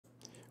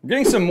We're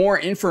getting some more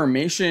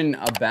information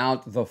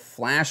about The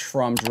Flash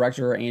from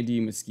director Andy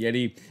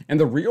Muschietti and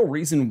the real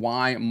reason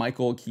why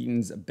Michael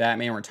Keaton's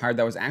Batman retired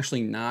that was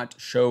actually not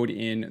showed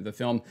in the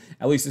film.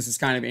 At least this is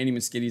kind of Andy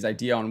Muschietti's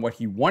idea on what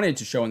he wanted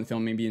to show in the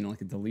film, maybe in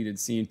like a deleted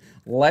scene.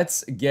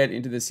 Let's get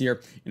into this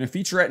here. In a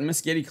featurette,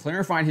 Muschietti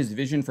clarified his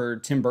vision for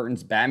Tim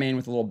Burton's Batman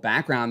with a little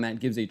background that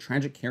gives a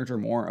tragic character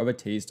more of a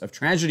taste of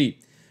tragedy.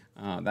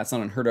 That's not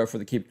unheard of for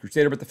the Cape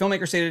Crusader, but the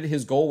filmmaker stated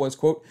his goal was,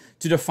 quote,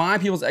 to defy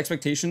people's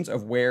expectations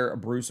of where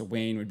Bruce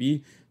Wayne would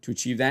be. To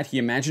achieve that, he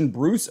imagined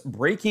Bruce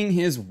breaking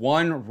his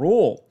one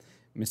rule.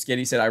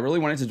 Muschietti said, I really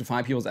wanted to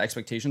defy people's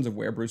expectations of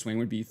where Bruce Wayne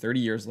would be 30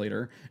 years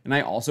later, and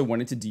I also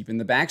wanted to deepen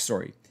the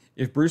backstory.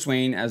 If Bruce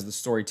Wayne, as the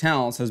story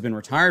tells, has been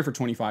retired for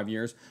 25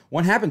 years,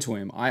 what happened to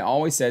him? I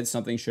always said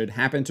something should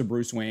happen to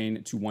Bruce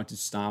Wayne to want to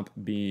stop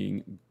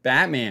being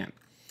Batman.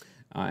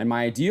 And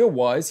my idea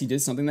was he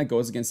did something that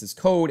goes against his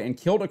code and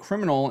killed a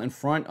criminal in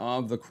front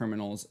of the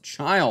criminal's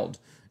child.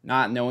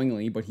 Not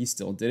knowingly, but he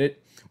still did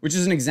it, which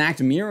is an exact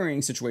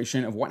mirroring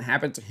situation of what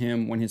happened to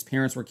him when his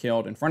parents were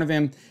killed in front of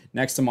him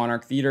next to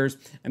Monarch Theaters,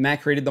 and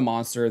that created the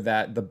monster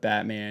that the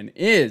Batman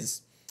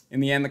is. In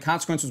the end, the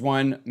consequence was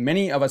one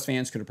many of us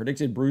fans could have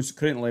predicted. Bruce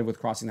couldn't live with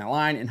crossing that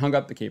line and hung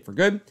up the cape for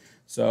good.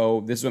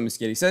 So this is what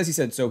Muschietti says. He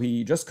said, so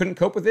he just couldn't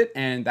cope with it,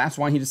 and that's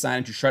why he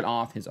decided to shut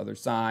off his other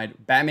side,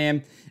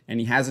 Batman, and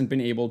he hasn't been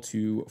able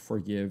to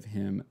forgive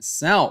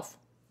himself.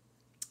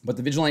 But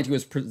the vigilante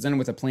was presented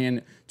with a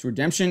plan to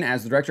redemption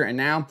as the director, and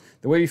now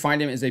the way we find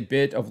him is a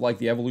bit of like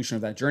the evolution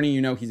of that journey.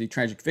 You know, he's a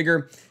tragic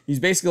figure. He's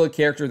basically a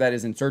character that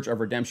is in search of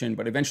redemption,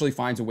 but eventually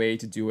finds a way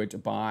to do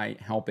it by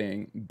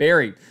helping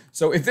Barry.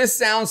 So if this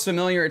sounds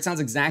familiar, it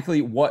sounds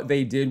exactly what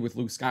they did with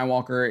Luke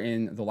Skywalker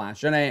in The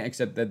Last Jedi,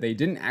 except that they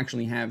didn't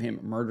actually have him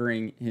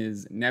murdering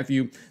his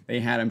nephew. They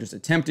had him just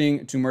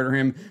attempting to murder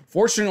him.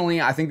 Fortunately,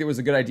 I think it was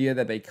a good idea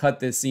that they cut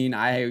this scene.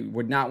 I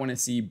would not want to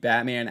see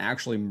Batman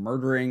actually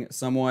murdering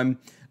someone.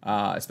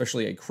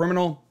 Especially a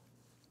criminal.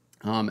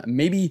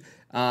 Maybe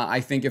I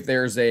think if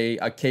there's a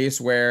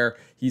case where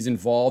he's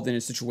involved in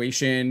a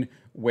situation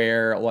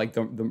where like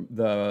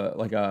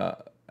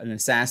an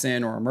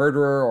assassin or a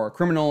murderer or a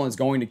criminal is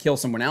going to kill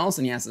someone else,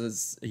 and he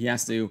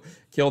has to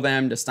kill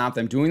them to stop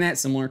them doing that,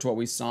 similar to what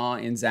we saw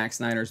in Zack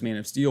Snyder's Man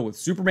of Steel with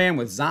Superman,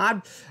 with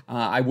Zod.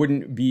 I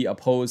wouldn't be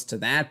opposed to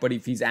that, but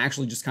if he's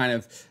actually just kind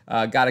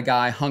of got a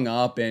guy hung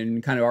up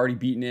and kind of already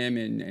beaten him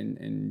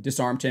and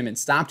disarmed him and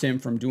stopped him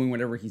from doing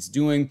whatever he's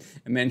doing,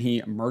 and then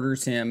he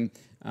murders him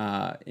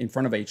in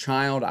front of a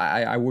child,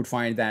 I would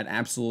find that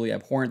absolutely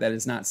abhorrent. That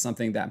is not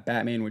something that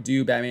Batman would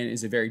do. Batman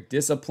is a very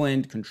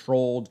disciplined,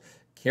 controlled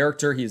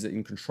character. He is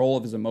in control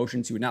of his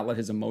emotions. He would not let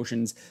his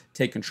emotions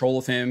take control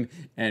of him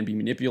and be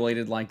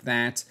manipulated like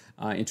that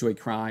into a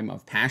crime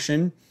of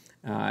passion.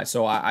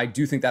 So I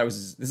do think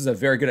this is a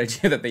very good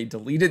idea that they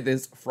deleted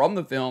this from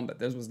the film, that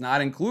this was not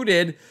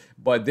included,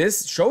 but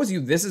this shows you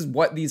this is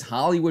what these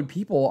Hollywood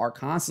people are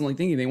constantly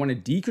thinking. They want to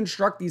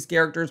deconstruct these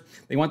characters.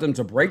 They want them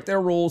to break their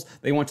rules.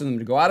 They want them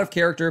to go out of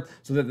character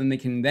so that then they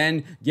can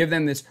then give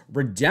them this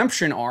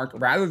redemption arc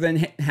rather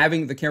than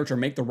having the character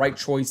make the right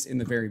choice in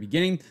the very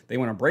beginning. They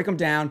want to break them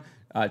down,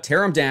 tear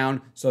them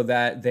down so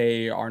that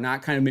they are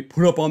not kind of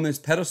put up on this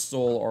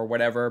pedestal or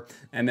whatever,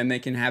 and then they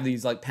can have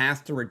these like paths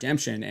to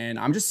redemption. And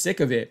I'm just sick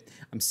of it.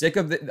 I'm sick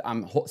of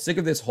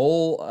this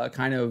whole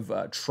kind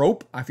of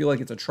trope. I feel like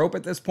it's a trope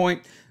at this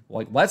point.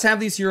 Like, let's have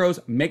these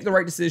heroes make the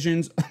right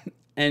decisions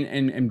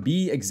and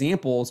be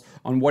examples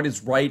on what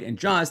is right and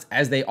just,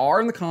 as they are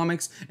in the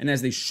comics and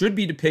as they should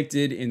be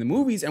depicted in the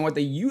movies, and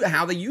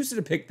how they used to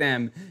depict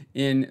them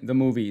in the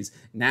movies.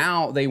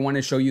 Now they want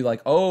to show you like,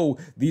 oh,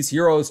 these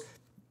heroes,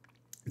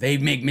 they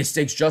make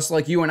mistakes just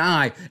like you and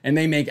I, and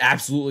they make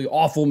absolutely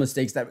awful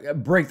mistakes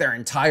that break their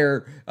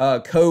entire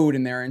code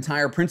and their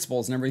entire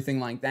principles and everything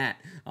like that.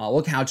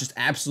 Look how just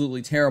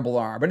absolutely terrible they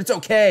are. But it's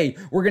okay.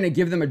 We're going to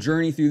give them a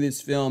journey through this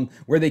film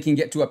where they can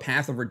get to a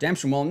path of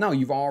redemption. Well, no,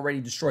 you've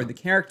already destroyed the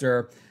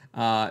character.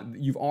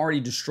 You've already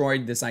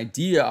destroyed this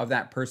idea of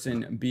that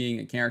person being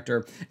a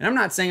character. And I'm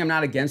not saying I'm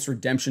not against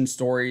redemption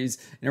stories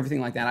and everything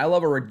like that. I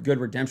love a good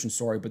redemption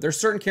story, but there's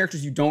certain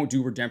characters you don't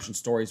do redemption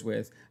stories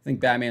with. I think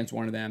Batman's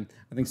one of them.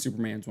 I think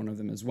Superman's one of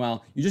them as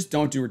well. You just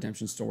don't do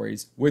redemption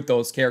stories with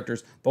those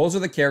characters. Those are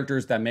the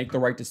characters that make the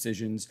right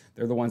decisions.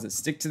 They're the ones that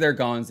stick to their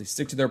guns. They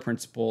stick to their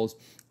principles.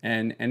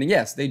 And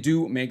yes, they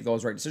do make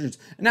those right decisions.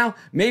 Now,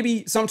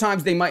 maybe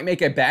sometimes they might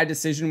make a bad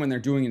decision when they're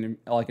doing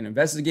an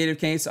investigative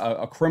case.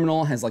 A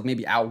criminal has like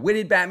maybe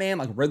outwitted Batman,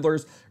 like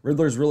Riddler's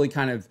really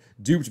kind of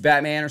duped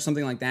Batman or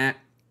something like that.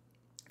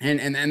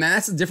 And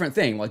that's a different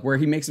thing, like where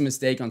he makes a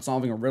mistake on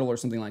solving a riddle or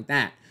something like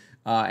that.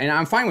 And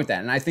I'm fine with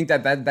that. And I think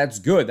that that's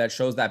good. That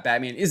shows that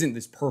Batman isn't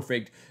this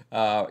perfect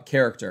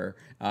character,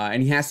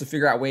 and he has to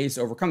figure out ways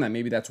to overcome that.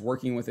 Maybe that's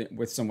working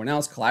with someone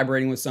else,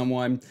 collaborating with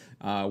someone,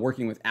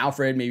 working with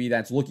Alfred. Maybe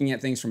that's looking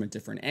at things from a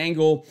different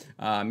angle.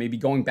 Maybe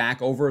going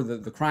back over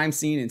the crime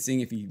scene and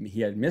seeing if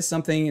he had missed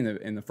something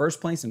in the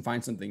first place and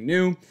find something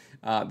new.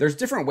 There's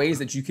different ways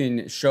that you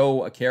can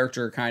show a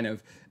character kind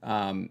of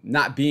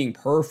not being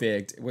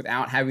perfect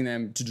without having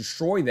them to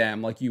destroy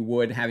them like you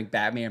would having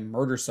Batman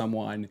murder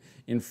someone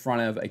in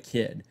front of a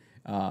kid.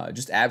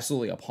 Just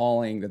absolutely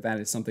appalling that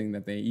is something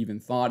that they even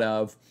thought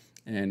of.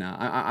 And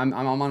I'm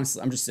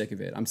honestly, I'm just sick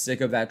of it. I'm sick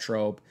of that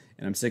trope,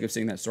 and I'm sick of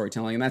seeing that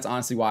storytelling. And that's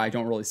honestly why I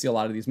don't really see a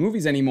lot of these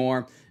movies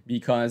anymore,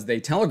 because they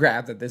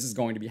telegraph that this is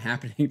going to be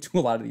happening to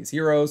a lot of these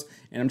heroes,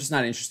 and I'm just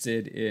not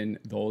interested in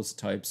those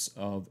types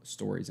of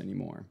stories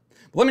anymore.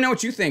 But let me know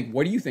what you think.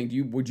 What do you think?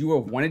 Would you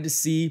have wanted to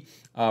see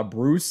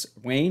Bruce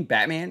Wayne,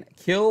 Batman,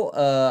 kill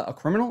a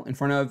criminal in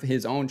front of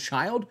his own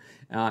child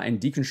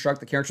and deconstruct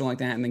the character like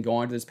that and then go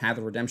on to this path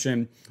of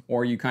redemption?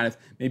 Or you kind of,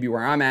 maybe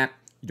where I'm at,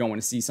 you don't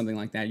want to see something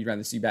like that. You'd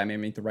rather see Batman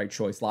make the right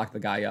choice, lock the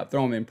guy up,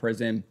 throw him in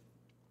prison,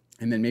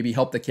 and then maybe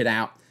help the kid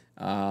out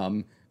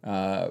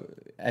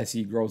as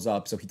he grows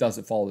up so he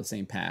doesn't follow the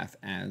same path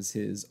as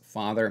his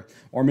father.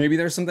 Or maybe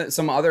there's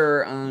some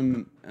other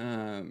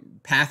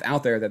path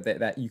out there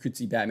that you could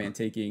see Batman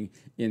taking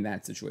in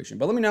that situation.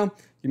 But let me know.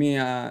 Let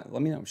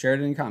me know. Share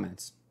it in the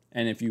comments.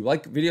 And if you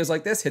like videos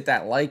like this, hit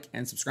that like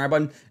and subscribe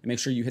button, and make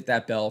sure you hit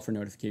that bell for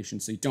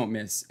notifications so you don't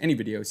miss any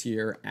videos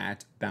here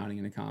at Bounding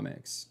Into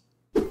Comics.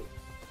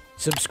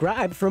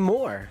 Subscribe for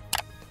more.